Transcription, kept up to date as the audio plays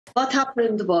what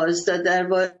happened was that there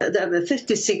were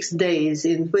 56 days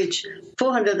in which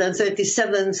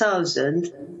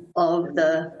 437,000 of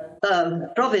the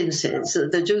provinces,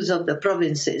 the Jews of the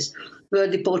provinces, were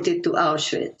deported to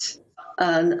Auschwitz.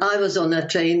 And I was on a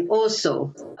train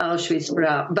also Auschwitz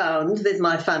bound with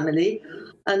my family.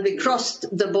 And we crossed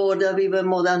the border. We were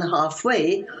more than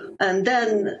halfway. And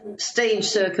then, strange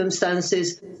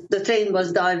circumstances, the train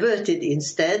was diverted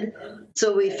instead.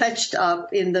 So we fetched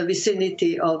up in the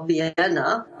vicinity of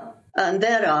Vienna. And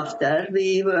thereafter,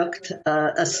 we worked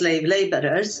as slave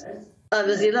laborers. I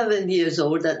was 11 years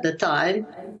old at the time,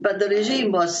 but the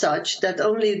regime was such that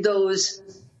only those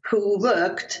who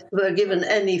worked were given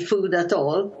any food at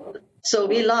all. So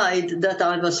we lied that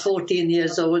I was 14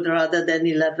 years old rather than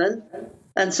 11.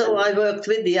 And so I worked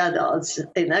with the adults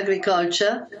in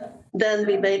agriculture. Then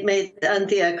we made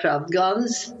anti-aircraft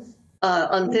guns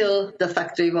until the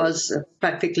factory was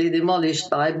practically demolished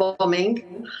by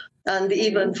bombing. And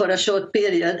even for a short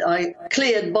period, I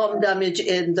cleared bomb damage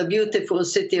in the beautiful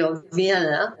city of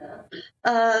Vienna.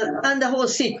 And the whole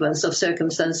sequence of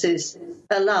circumstances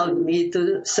allowed me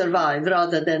to survive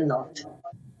rather than not.